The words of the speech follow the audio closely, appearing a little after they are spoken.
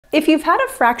If you've had a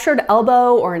fractured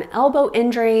elbow or an elbow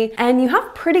injury and you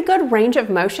have pretty good range of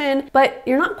motion, but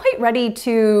you're not quite ready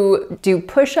to do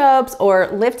push-ups or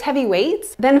lift heavy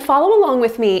weights, then follow along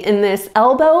with me in this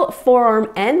elbow, forearm,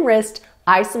 and wrist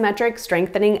isometric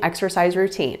strengthening exercise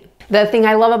routine. The thing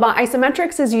I love about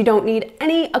Isometrics is you don't need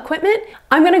any equipment.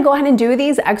 I'm gonna go ahead and do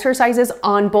these exercises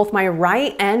on both my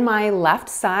right and my left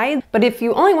side, but if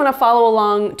you only wanna follow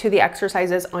along to the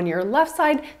exercises on your left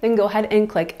side, then go ahead and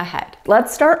click ahead.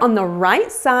 Let's start on the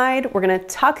right side. We're gonna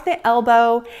tuck the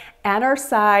elbow at our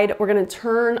side. We're gonna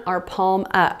turn our palm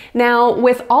up. Now,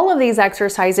 with all of these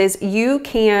exercises, you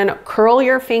can curl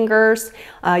your fingers,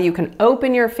 you can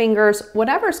open your fingers,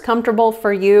 whatever's comfortable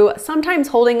for you. Sometimes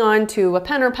holding on to a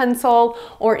pen or pencil,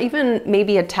 or even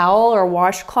maybe a towel or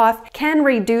washcloth can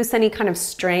reduce any kind of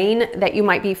strain that you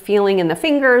might be feeling in the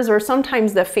fingers, or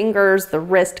sometimes the fingers, the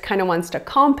wrist kind of wants to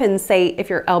compensate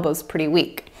if your elbow's pretty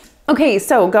weak. Okay,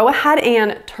 so go ahead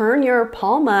and turn your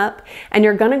palm up, and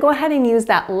you're gonna go ahead and use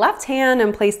that left hand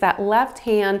and place that left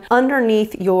hand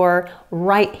underneath your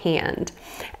right hand.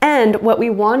 And what we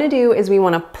wanna do is we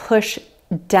wanna push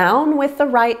down with the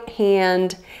right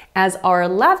hand as our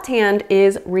left hand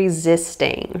is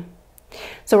resisting.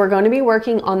 So we're going to be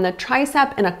working on the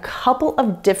tricep in a couple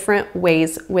of different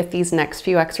ways with these next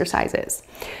few exercises.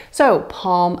 So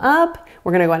palm up,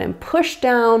 we're gonna go ahead and push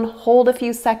down, hold a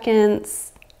few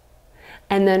seconds,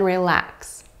 and then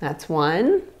relax. That's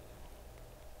 1.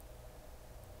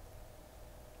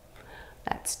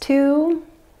 That's 2.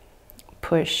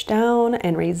 Push down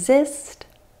and resist.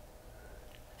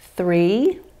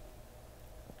 3.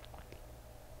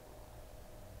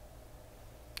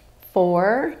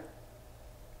 4.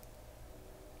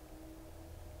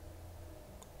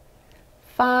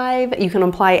 5. You can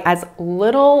apply as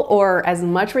little or as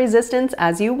much resistance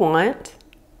as you want.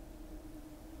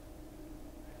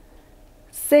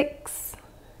 6.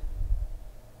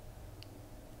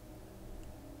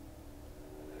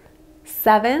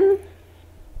 7.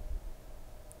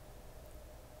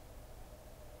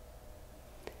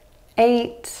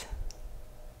 8.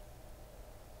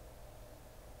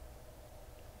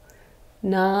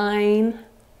 9.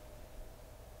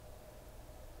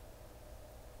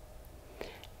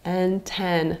 And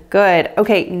 10. Good.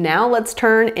 Okay, now let's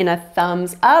turn in a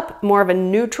thumbs up, more of a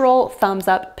neutral thumbs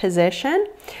up position.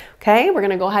 Okay, we're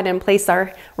gonna go ahead and place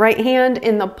our right hand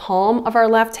in the palm of our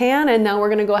left hand, and now we're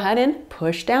gonna go ahead and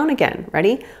push down again.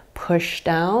 Ready? Push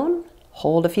down,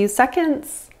 hold a few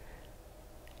seconds,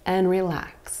 and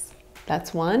relax.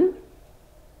 That's 1.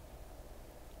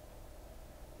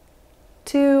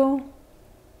 2.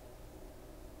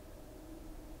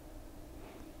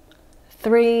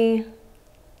 3.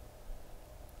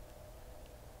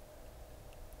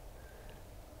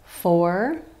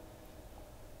 4.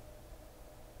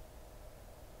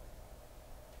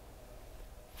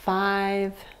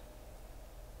 5.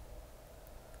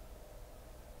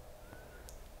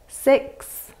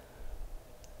 6.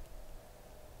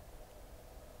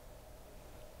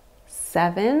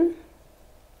 7.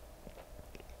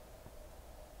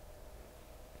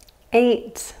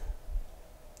 8.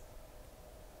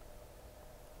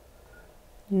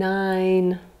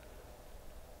 9.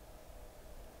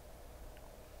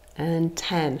 And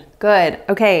 10. Good.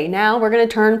 Okay, now we're going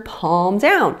to turn palm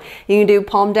down. You can do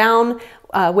palm down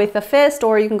with a fist,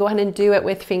 or you can go ahead and do it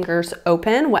with fingers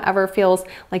open, whatever feels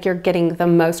like you're getting the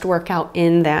most workout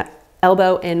in that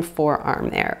elbow and forearm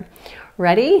there.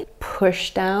 Ready?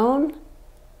 Push down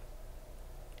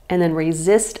and then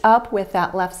resist up with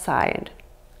that left side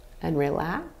and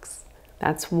relax.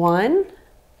 That's 1.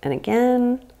 And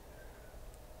again,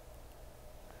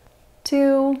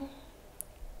 2,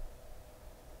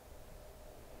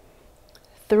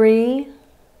 3,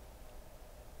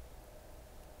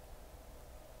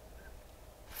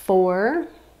 4.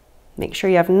 Make sure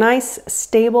you have nice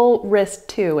stable wrist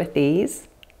too with these.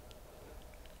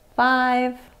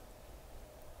 5,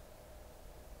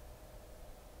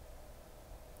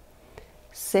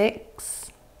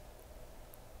 6,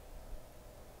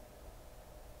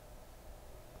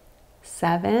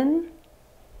 7,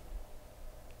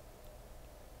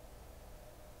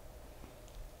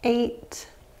 8,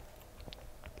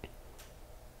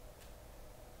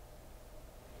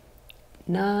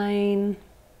 9,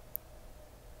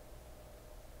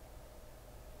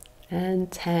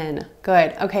 and 10.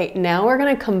 Good. Okay, now we're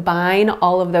going to combine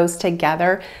all of those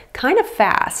together kind of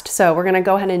fast. So we're going to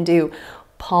go ahead and do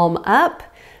palm up,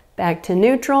 back to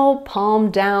neutral,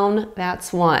 palm down.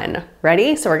 That's 1.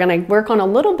 Ready? So we're going to work on a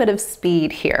little bit of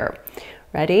speed here.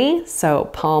 Ready? So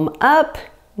palm up,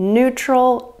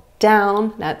 neutral,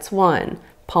 down. That's 1.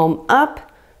 Palm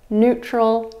up,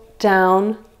 neutral,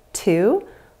 down. 2.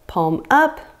 palm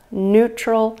up,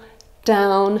 neutral,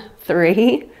 down,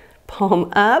 3, palm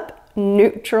up,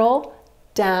 neutral,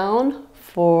 down,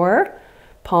 4,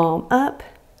 palm up,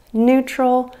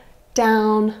 neutral,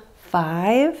 down,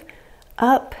 5,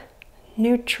 up,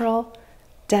 neutral,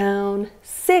 down,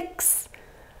 6,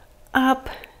 up,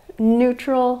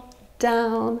 neutral,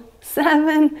 down,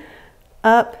 7,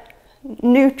 up,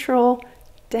 neutral,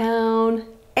 down,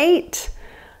 8,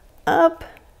 up,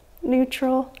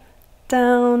 neutral,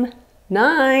 down,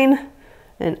 9,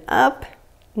 and up,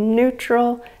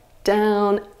 neutral,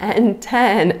 down, and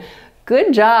 10.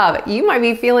 Good job. You might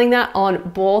be feeling that on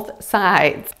both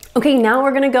sides. Okay, now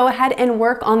we're gonna go ahead and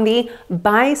work on the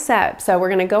bicep. So we're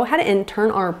gonna go ahead and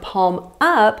turn our palm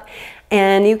up,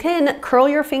 and you can curl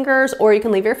your fingers or you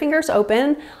can leave your fingers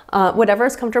open, whatever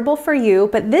is comfortable for you.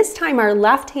 But this time our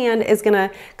left hand is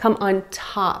gonna come on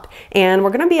top, and we're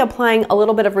gonna be applying a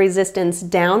little bit of resistance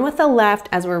down with the left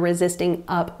as we're resisting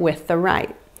up with the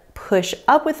right. Push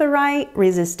up with the right,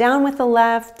 resist down with the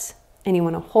left, and you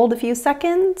wanna hold a few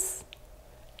seconds.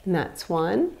 And that's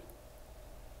 1,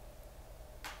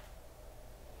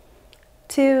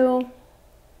 2,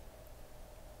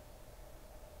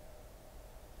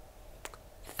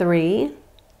 3,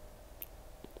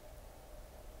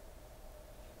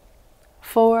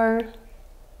 4,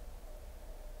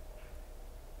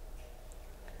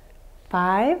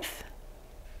 5,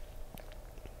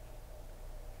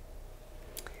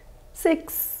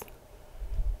 6,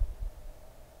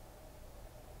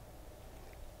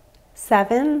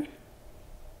 7,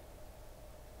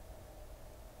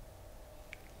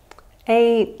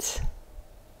 8,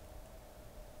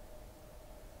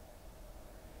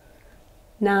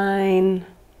 9,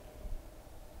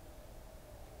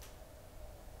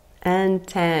 and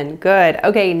 10. Good.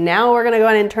 Okay, now we're gonna go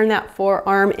ahead and turn that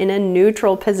forearm in a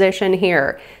neutral position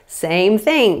here. Same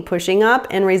thing, pushing up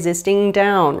and resisting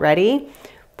down. Ready?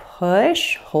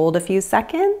 Push, hold a few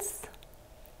seconds.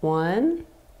 1,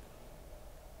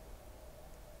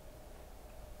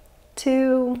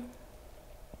 2,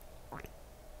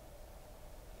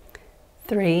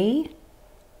 3,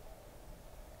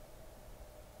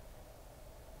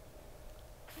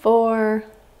 4,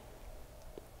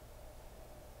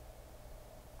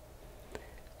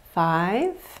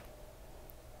 5,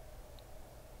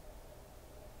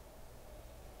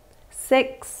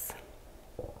 6,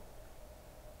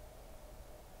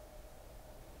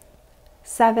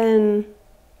 7,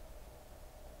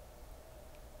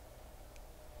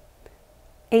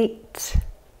 8,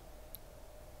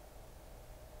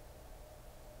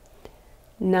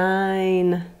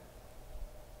 9,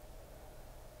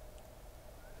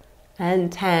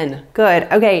 and 10. Good.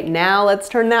 Okay, now let's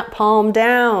turn that palm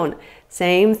down.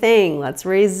 Same thing. Let's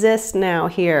resist now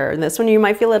here. This one you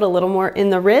might feel it a little more in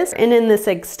the wrist and in this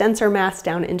extensor mass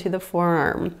down into the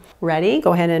forearm. Ready?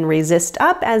 Go ahead and resist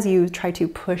up as you try to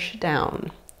push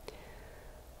down.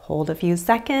 Hold a few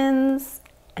seconds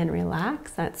and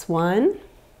relax. That's 1,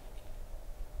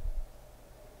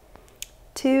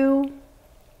 2,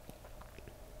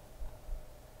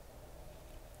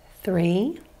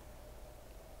 3,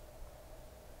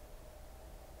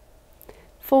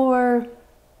 4,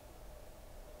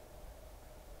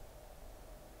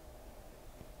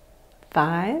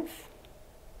 5,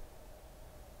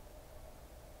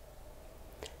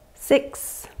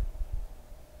 6,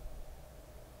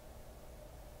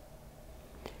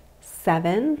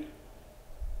 7,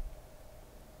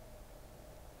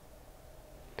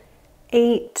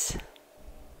 8,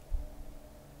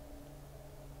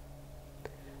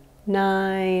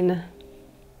 9,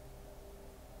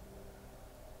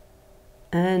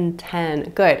 and 10.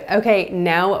 Good. Okay,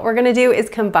 now what we're gonna do is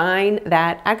combine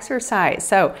that exercise.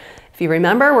 So if you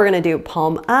remember, we're gonna do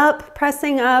palm up,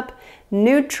 pressing up,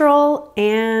 neutral,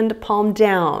 and palm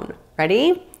down.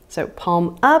 Ready? So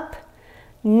palm up,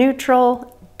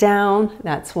 neutral, down,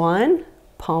 that's 1.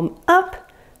 Palm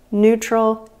up,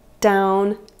 neutral,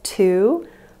 down, 2.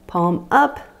 Palm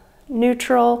up,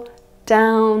 neutral,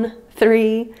 down,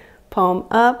 3. Palm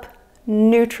up,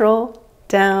 neutral,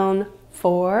 down,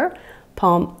 4.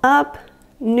 Palm up,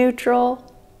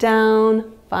 neutral,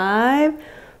 down, 5.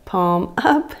 Palm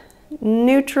up,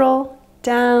 neutral,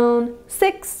 down,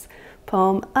 6.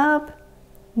 Palm up,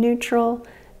 neutral,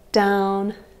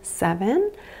 down,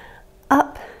 7.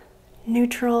 Up,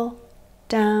 neutral,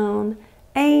 down,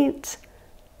 8.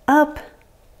 Up,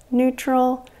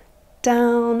 neutral,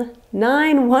 down,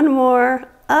 9. One more.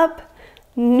 Up,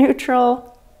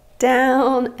 neutral,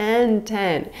 down, and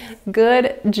 10.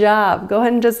 Good job. Go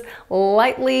ahead and just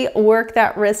lightly work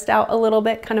that wrist out a little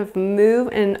bit, kind of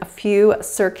move in a few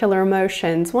circular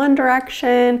motions. One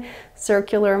direction,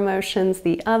 circular motions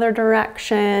the other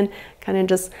direction. Kind of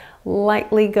just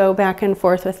lightly go back and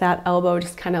forth with that elbow,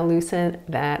 just kind of loosen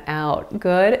that out.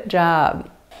 Good job.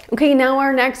 Okay, now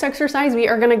our next exercise, we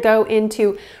are gonna go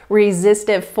into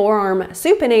resistive forearm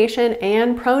supination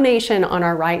and pronation on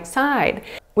our right side.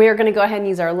 We are gonna go ahead and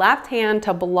use our left hand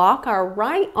to block our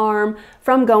right arm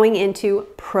from going into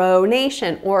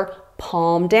pronation or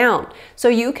palm down. So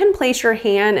you can place your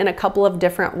hand in a couple of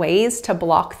different ways to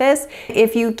block this.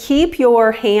 If you keep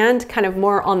your hand kind of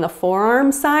more on the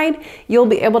forearm side, you'll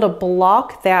be able to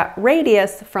block that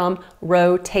radius from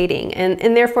rotating,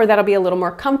 and therefore that'll be a little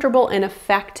more comfortable and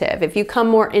effective. If you come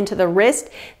more into the wrist,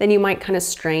 then you might kind of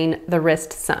strain the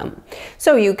wrist some.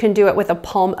 So you can do it with a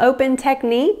palm open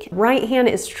technique. Right hand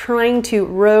is trying to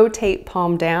rotate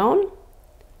palm down,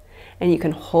 and you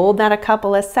can hold that a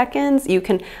couple of seconds. You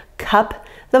can cup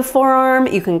the forearm,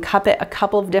 you can cup it a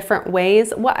couple of different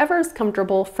ways, whatever is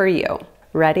comfortable for you.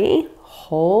 Ready?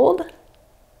 Hold.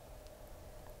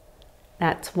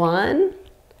 That's one.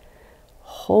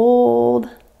 Hold.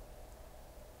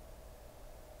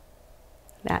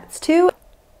 That's two.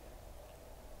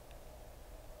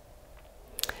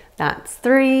 That's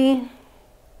three.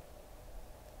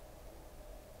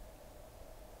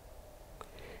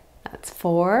 That's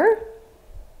four.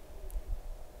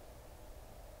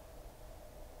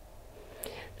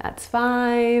 That's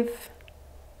five.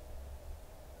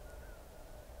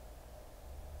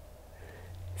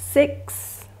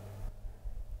 6.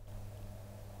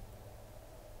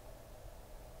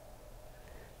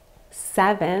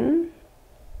 7.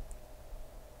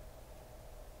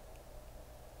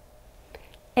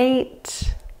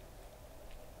 8.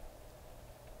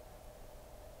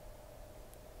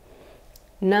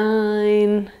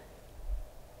 9.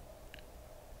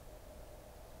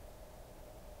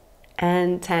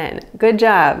 And 10. Good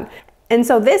job. And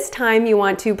so this time you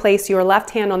want to place your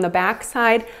left hand on the back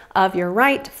side of your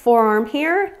right forearm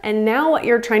here. And now what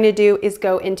you're trying to do is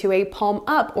go into a palm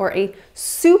up or a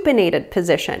supinated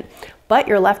position. But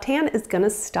your left hand is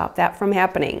gonna stop that from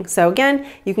happening. So again,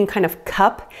 you can kind of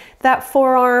cup that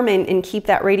forearm and keep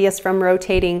that radius from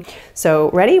rotating. So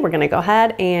ready? We're gonna go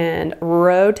ahead and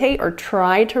rotate or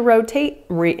try to rotate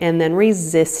and then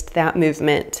resist that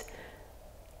movement.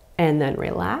 And then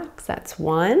relax, that's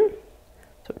one.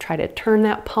 So try to turn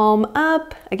that palm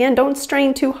up. Again, don't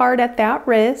strain too hard at that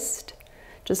wrist.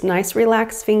 Just nice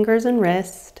relaxed fingers and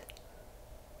wrist.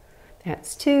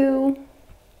 That's 2.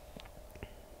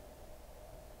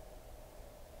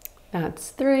 That's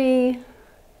 3.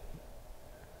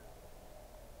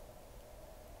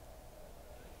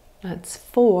 That's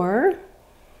 4.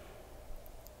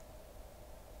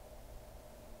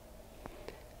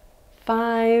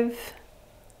 5.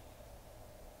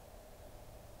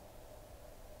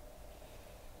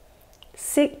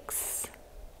 6.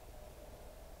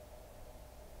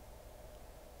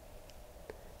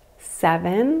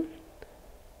 7.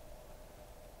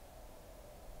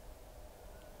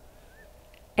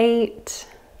 8.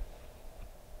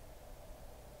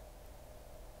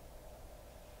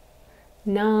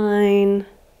 9.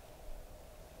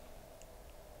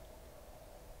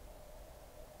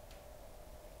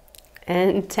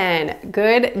 10.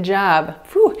 Good job.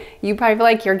 Whew. You probably feel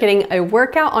like you're getting a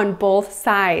workout on both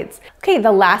sides. Okay,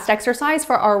 the last exercise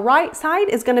for our right side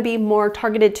is going to be more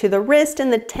targeted to the wrist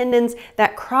and the tendons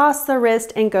that cross the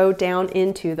wrist and go down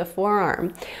into the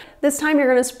forearm. This time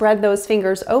you're going to spread those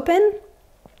fingers open,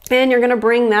 and you're gonna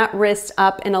bring that wrist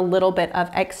up in a little bit of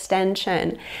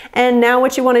extension. And now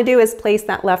what you wanna do is place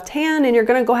that left hand, and you're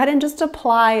gonna go ahead and just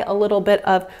apply a little bit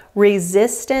of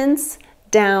resistance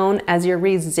down as you're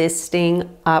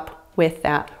resisting up with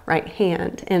that right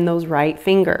hand and those right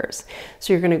fingers.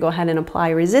 So you're gonna go ahead and apply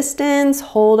resistance,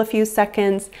 hold a few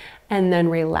seconds, and then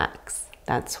relax.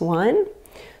 That's one.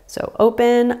 So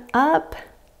open up,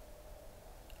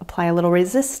 apply a little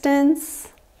resistance,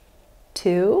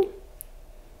 2.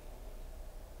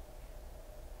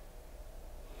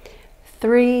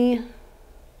 3,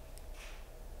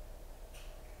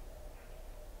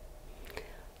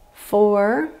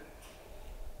 4,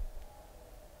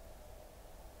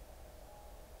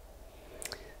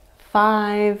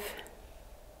 5,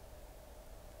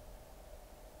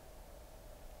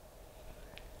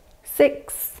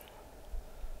 6,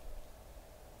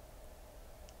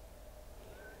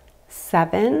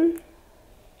 7,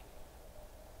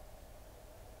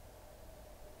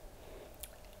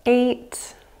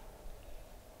 8,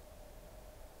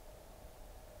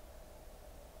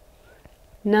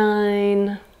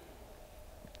 9,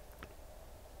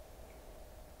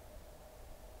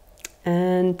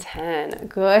 and 10.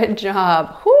 Good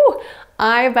job. Whew.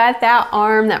 I bet that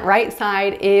arm, that right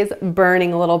side, is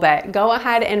burning a little bit. Go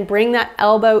ahead and bring that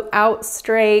elbow out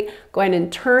straight. Go ahead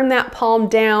and turn that palm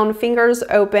down, fingers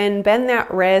open, bend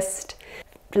that wrist.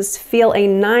 Just feel a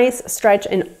nice stretch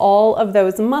in all of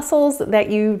those muscles that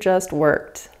you just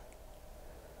worked.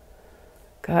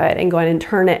 Good, and go ahead and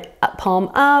turn it up, palm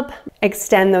up,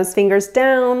 extend those fingers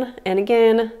down, and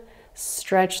again,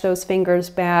 stretch those fingers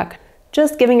back.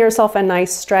 Just giving yourself a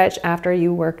nice stretch after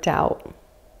you worked out.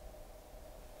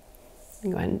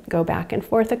 Go ahead and go back and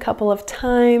forth a couple of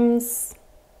times.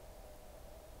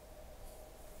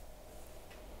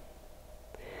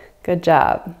 Good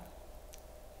job.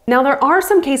 Now there are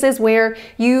some cases where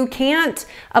you can't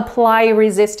apply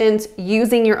resistance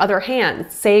using your other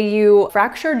hand. Say you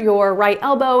fractured your right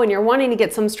elbow and you're wanting to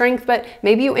get some strength, but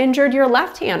maybe you injured your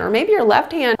left hand, or maybe your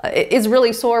left hand is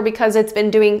really sore because it's been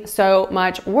doing so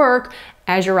much work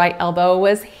as your right elbow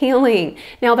was healing.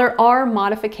 Now there are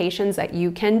modifications that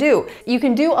you can do. You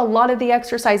can do a lot of the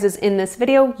exercises in this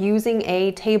video using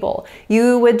a table.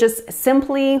 You would just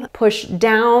simply push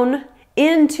down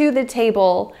into the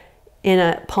table in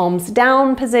a palms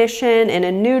down position, in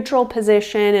a neutral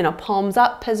position, in a palms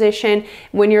up position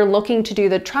when you're looking to do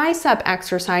the tricep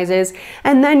exercises.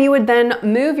 And then you would then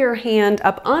move your hand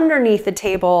up underneath the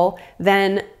table,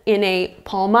 then in a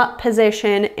palm up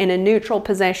position, in a neutral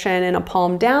position, in a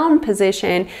palm down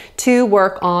position to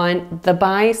work on the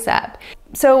bicep.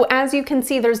 So as you can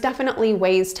see, there's definitely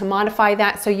ways to modify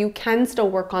that so you can still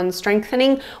work on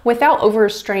strengthening without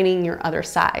overstraining your other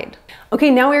side. Okay,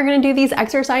 now we're gonna do these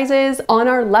exercises on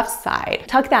our left side.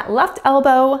 Tuck that left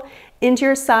elbow into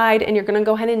your side and you're gonna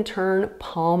go ahead and turn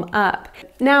palm up.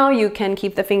 Now you can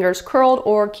keep the fingers curled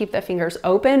or keep the fingers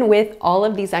open with all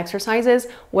of these exercises,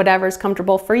 whatever's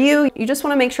comfortable for you. You just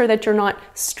wanna make sure that you're not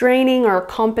straining or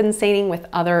compensating with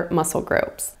other muscle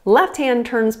groups. Left hand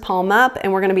turns palm up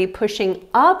and we're gonna be pushing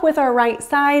up with our right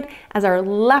side as our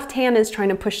left hand is trying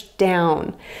to push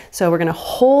down. So we're gonna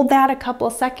hold that a couple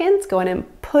of seconds, go ahead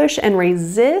and push and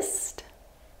resist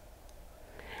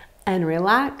and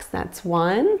relax, that's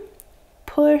one.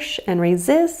 Push and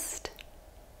resist.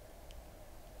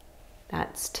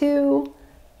 That's two.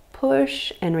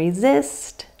 Push and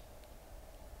resist.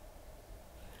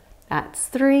 That's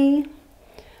three.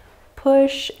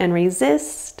 Push and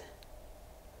resist.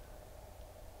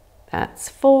 That's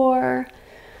four.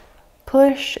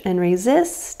 Push and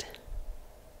resist.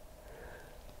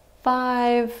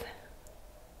 5.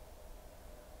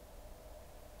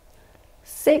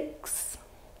 6.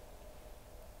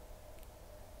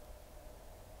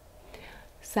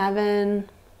 7,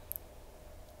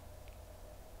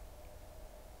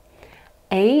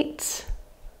 8,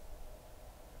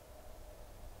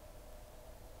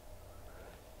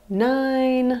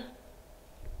 9,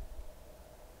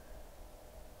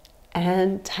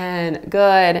 and 10.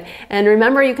 Good. And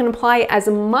remember, you can apply as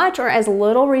much or as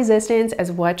little resistance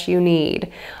as what you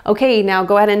need. Okay, now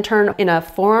go ahead and turn in a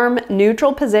forearm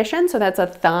neutral position. So that's a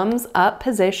thumbs up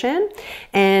position.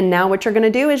 And now what you're going to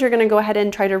do is you're going to go ahead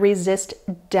and try to resist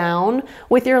down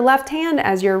with your left hand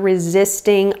as you're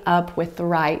resisting up with the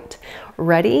right.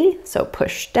 Ready? So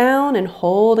push down and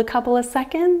hold a couple of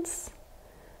seconds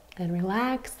and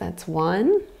relax. That's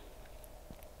 1.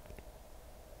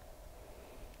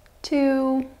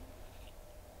 2,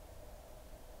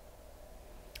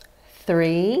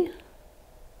 3,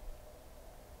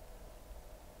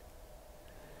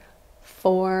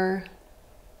 4,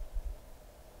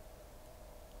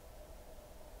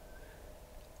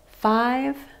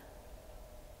 5,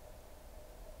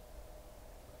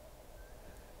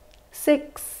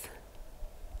 6,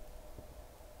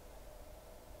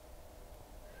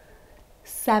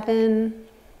 7,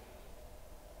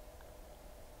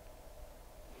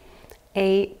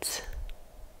 8,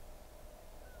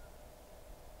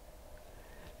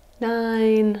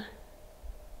 9,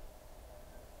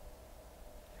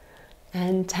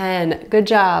 and 10. Good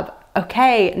job.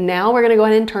 Okay, now we're gonna go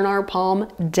ahead and turn our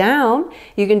palm down.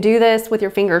 You can do this with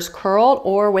your fingers curled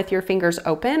or with your fingers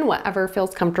open, whatever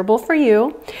feels comfortable for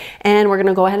you. And we're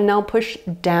gonna go ahead and now push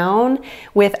down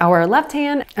with our left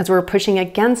hand as we're pushing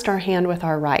against our hand with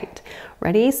our right.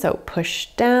 Ready? So push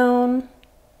down.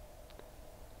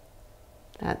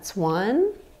 That's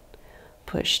 1.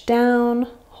 Push down,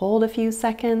 hold a few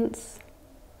seconds.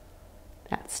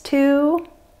 That's 2.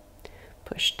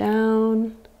 Push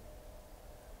down.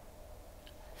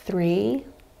 3.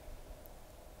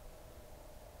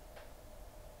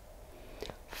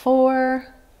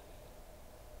 4.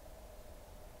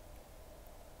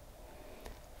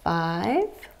 5.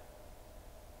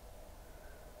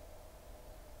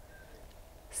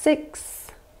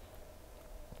 6.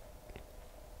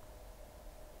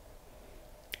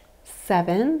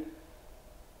 7,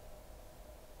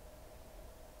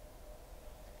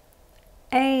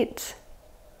 8,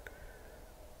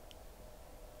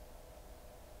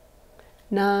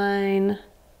 9,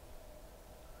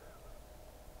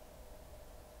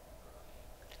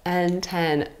 and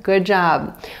 10. Good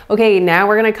job. Okay, now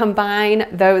we're going to combine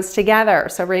those together.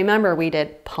 So remember, we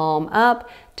did palm up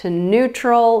to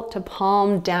neutral to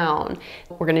palm down.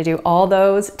 We're going to do all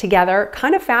those together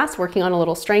kind of fast, working on a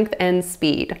little strength and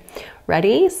speed.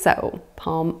 Ready? So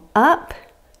palm up,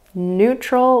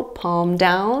 neutral, palm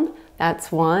down.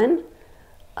 That's 1.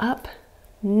 Up,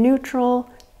 neutral,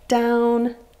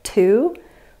 down, 2.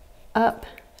 Up,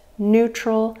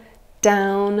 neutral,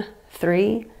 down,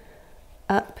 3.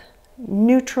 Up,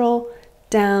 neutral,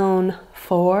 down,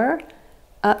 4.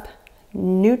 Up,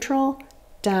 neutral,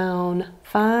 down,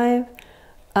 5.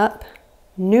 Up,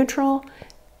 neutral,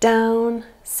 down,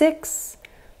 6.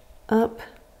 Up,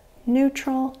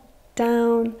 neutral,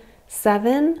 down,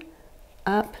 7.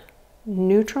 Up,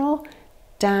 neutral,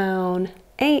 down,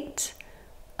 8.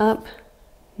 Up,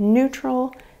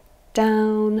 neutral,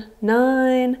 down,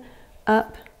 9.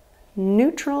 Up,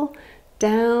 neutral,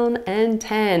 down, and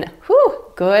 10. Whew,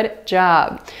 good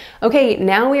job. Okay,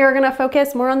 now we are gonna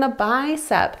focus more on the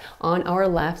bicep on our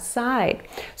left side.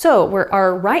 So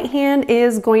our right hand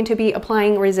is going to be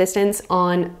applying resistance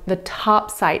on the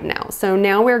top side now. So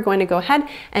now we're going to go ahead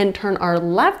and turn our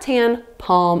left hand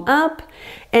palm up,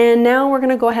 and now we're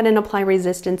gonna go ahead and apply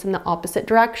resistance in the opposite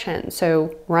direction.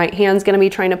 So right hand's gonna be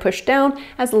trying to push down,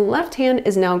 as the left hand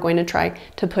is now going to try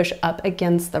to push up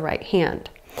against the right hand.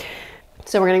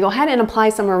 So we're going to go ahead and apply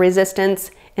some more resistance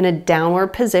in a downward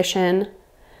position,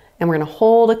 and we're going to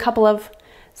hold a couple of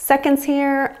seconds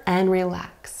here and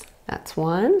relax. That's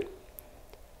 1.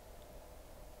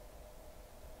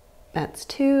 That's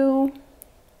 2.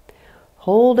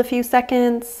 Hold a few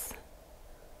seconds.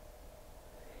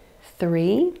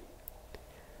 3.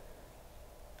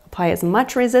 Apply as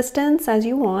much resistance as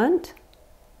you want.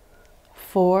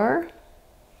 4.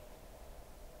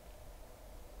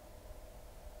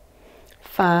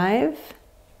 5,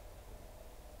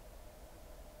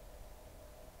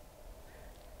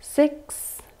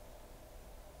 6,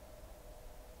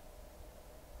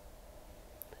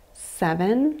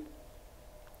 7,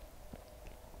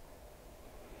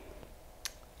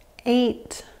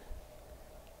 8,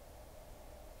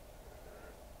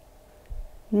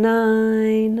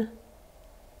 9,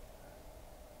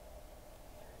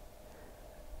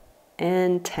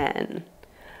 and 10.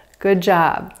 Good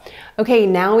job. Okay,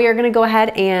 now we are going to go ahead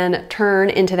and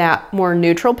turn into that more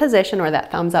neutral position, or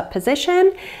that thumbs up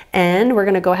position, and we're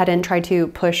going to go ahead and try to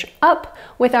push up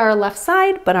with our left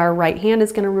side, but our right hand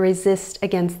is going to resist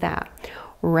against that.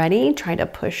 Ready? Try to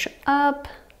push up,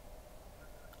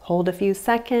 hold a few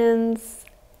seconds,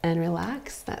 and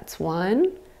relax. That's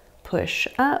 1. Push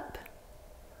up.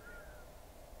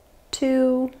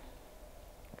 2,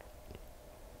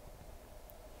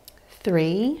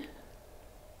 3,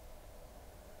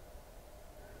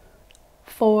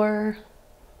 4,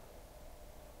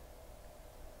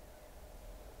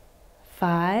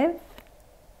 5,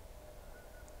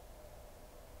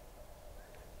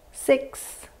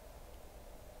 6,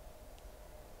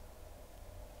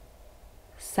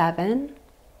 7,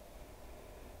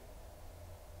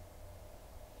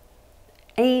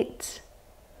 8,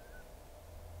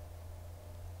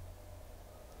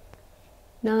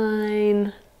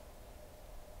 9,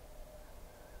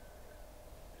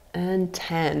 and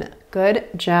 10. Good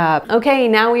job. Okay,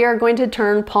 now we are going to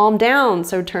turn palm down.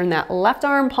 So turn that left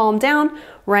arm palm down.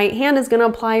 Right hand is going to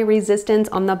apply resistance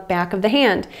on the back of the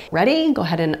hand. Ready? Go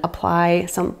ahead and apply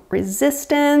some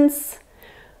resistance.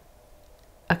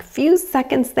 A few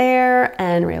seconds there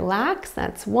and relax.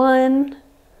 That's 1,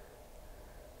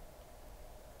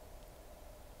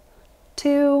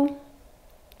 2,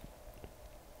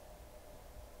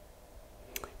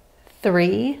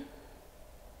 3,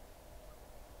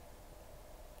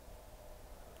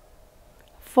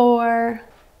 4,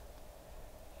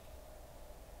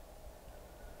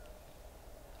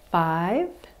 5,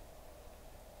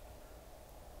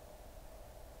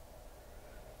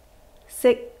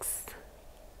 6,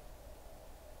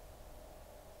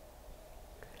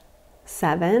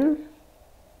 7,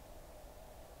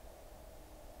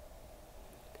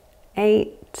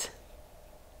 8,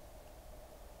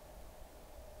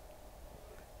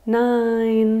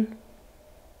 9,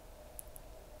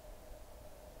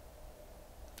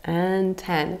 and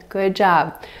 10. Good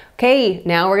job. Okay,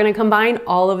 now we're going to combine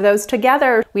all of those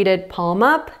together. We did palm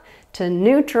up to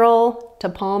neutral to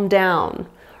palm down.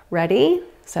 Ready?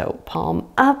 So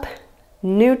palm up,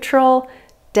 neutral,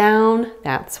 down.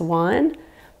 That's 1.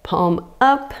 Palm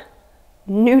up,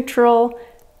 neutral,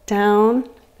 down,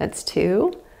 that's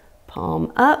 2.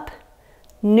 Palm up,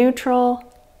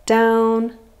 neutral,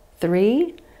 down,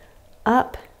 3.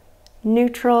 Up,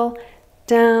 neutral,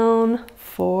 down,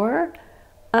 4.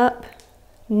 Up,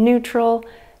 neutral,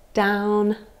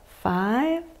 down,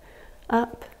 5.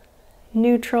 Up,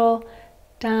 neutral,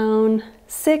 down,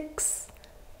 6.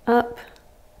 Up,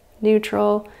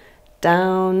 neutral,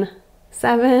 down,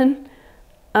 7.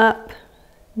 Up,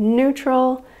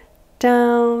 neutral,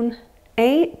 down,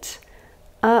 8.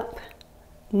 Up,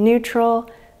 neutral,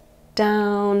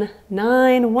 down,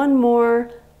 9. One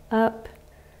more. Up,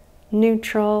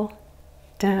 neutral,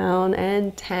 down,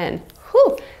 and 10.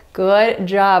 Whew, good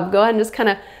job. Go ahead and just kind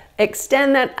of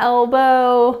extend that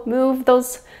elbow, move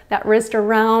that wrist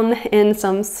around in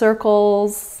some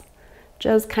circles.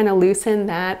 Just kind of loosen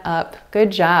that up.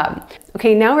 Good job.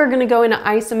 Okay, now we're gonna go into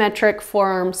isometric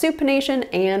forearm supination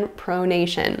and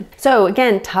pronation. So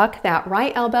again, tuck that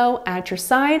right elbow at your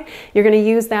side. You're gonna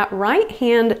use that right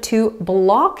hand to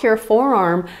block your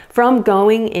forearm from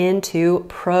going into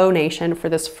pronation for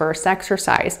this first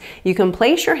exercise. You can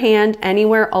place your hand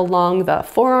anywhere along the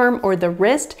forearm or the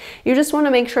wrist. You just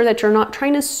wanna make sure that you're not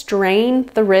trying to strain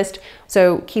the wrist,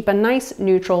 so keep a nice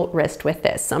neutral wrist with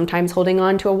this. Sometimes holding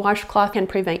on to a washcloth can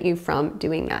prevent you from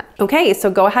doing that. Okay, so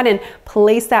go ahead and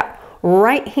place that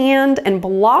right hand and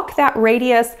block that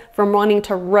radius from wanting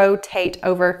to rotate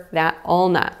over that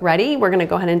ulna. Ready? We're gonna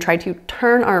go ahead and try to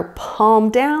turn our palm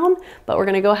down, but we're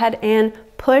gonna go ahead and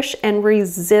push and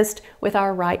resist with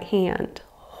our right hand.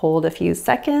 Hold a few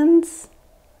seconds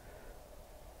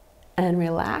and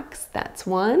relax. That's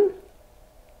 1.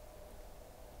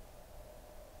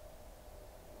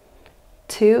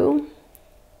 2.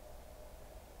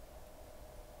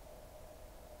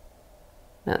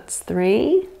 That's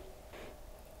 3.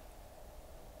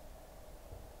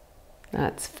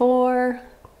 That's 4.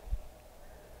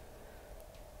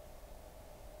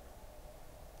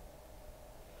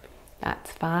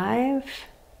 That's 5.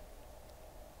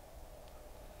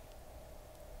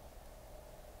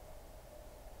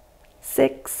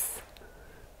 6.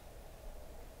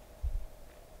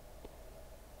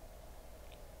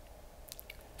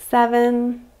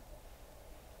 7.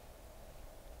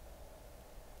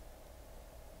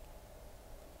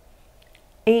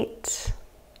 8.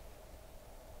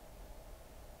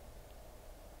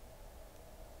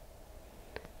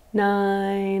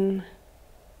 9.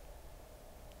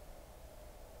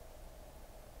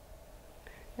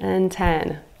 And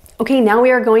 10. Okay, now we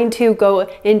are going to go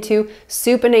into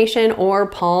supination or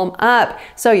palm up.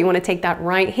 So you want to take that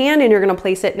right hand and you're going to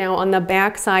place it now on the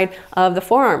back side of the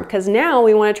forearm, because now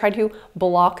we want to try to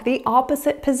block the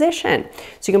opposite position.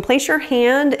 So you can place your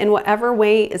hand in whatever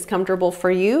way is comfortable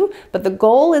for you, but the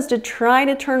goal is to try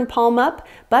to turn palm up,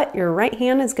 but your right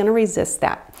hand is going to resist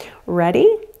that.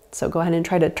 Ready? So go ahead and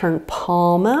try to turn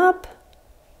palm up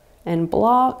and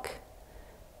block.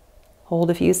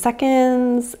 Hold a few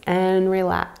seconds and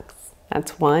relax.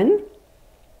 That's 1.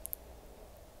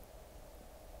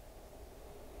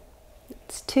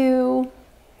 That's 2.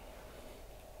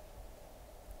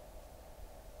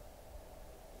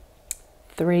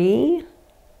 3.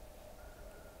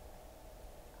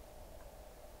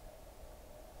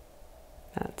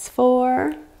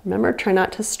 4. Remember, try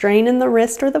not to strain in the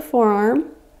wrist or the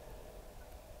forearm.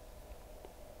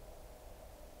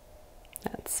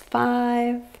 That's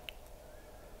 5.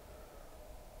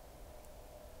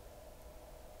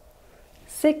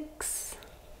 6.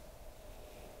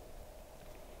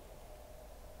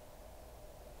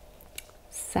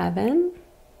 7.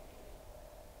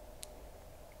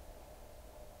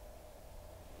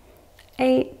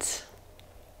 8.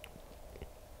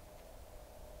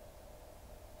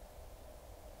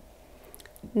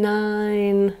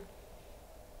 9.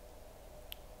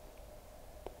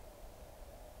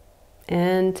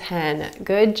 And 10.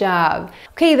 Good job.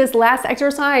 Okay, this last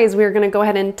exercise, we're gonna go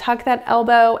ahead and tuck that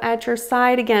elbow at your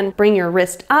side. Again, bring your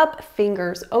wrist up,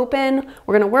 fingers open.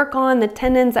 We're gonna work on the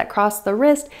tendons that cross the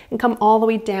wrist and come all the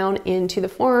way down into the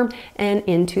forearm and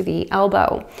into the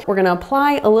elbow. We're gonna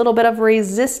apply a little bit of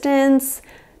resistance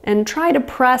and try to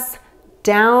press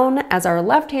down as our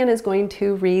left hand is going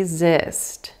to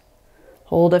resist.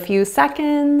 Hold a few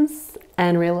seconds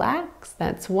and relax.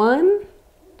 That's 1.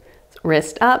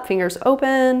 Wrist up, fingers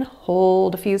open,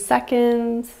 hold a few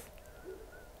seconds.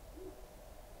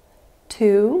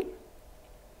 2.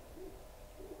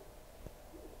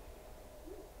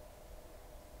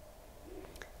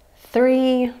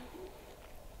 3.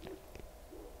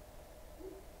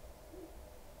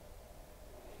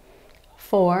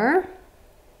 4.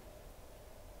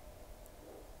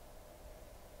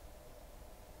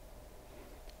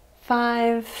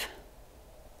 5.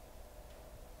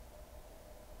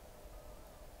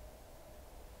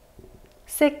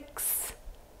 6,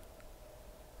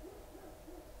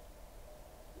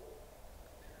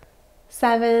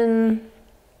 7,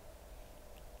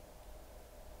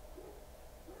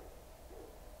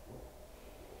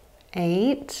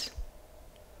 8,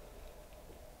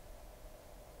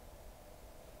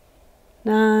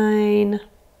 9,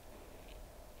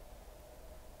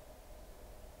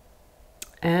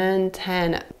 and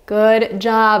 10. Good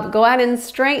job. Go ahead and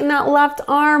straighten that left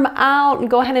arm out and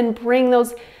go ahead and bring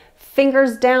those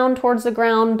fingers down towards the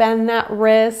ground, bend that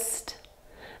wrist,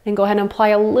 and go ahead and apply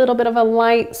a little bit of a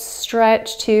light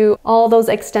stretch to all those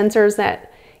extensors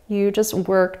that you just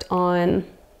worked on.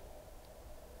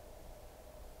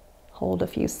 Hold a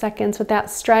few seconds with that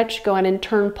stretch. Go ahead and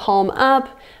turn palm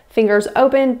up, fingers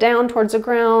open, down towards the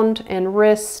ground, and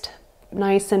wrist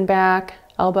nice and back,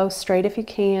 elbow straight if you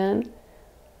can.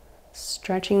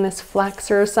 Stretching this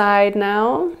flexor side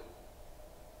now.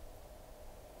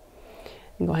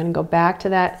 And go ahead and go back to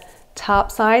that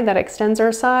top side, that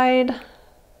extensor side.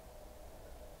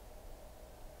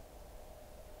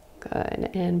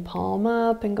 Good, and palm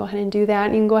up, and go ahead and do that.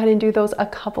 And you can go ahead and do those a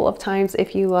couple of times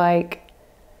if you like.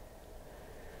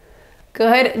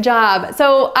 Good job.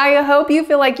 So I hope you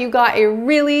feel like you got a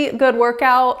really good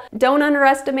workout. Don't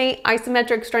underestimate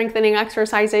isometric strengthening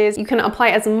exercises. You can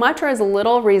apply as much or as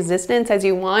little resistance as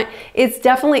you want. It's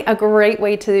definitely a great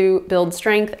way to build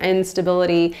strength and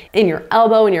stability in your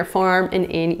elbow, in your forearm, and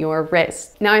in your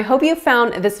wrist. Now, I hope you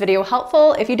found this video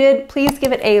helpful. If you did, please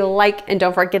give it a like and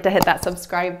don't forget to hit that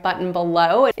subscribe button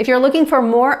below. If you're looking for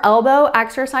more elbow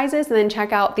exercises, then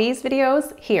check out these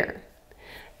videos here.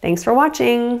 Thanks for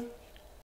watching.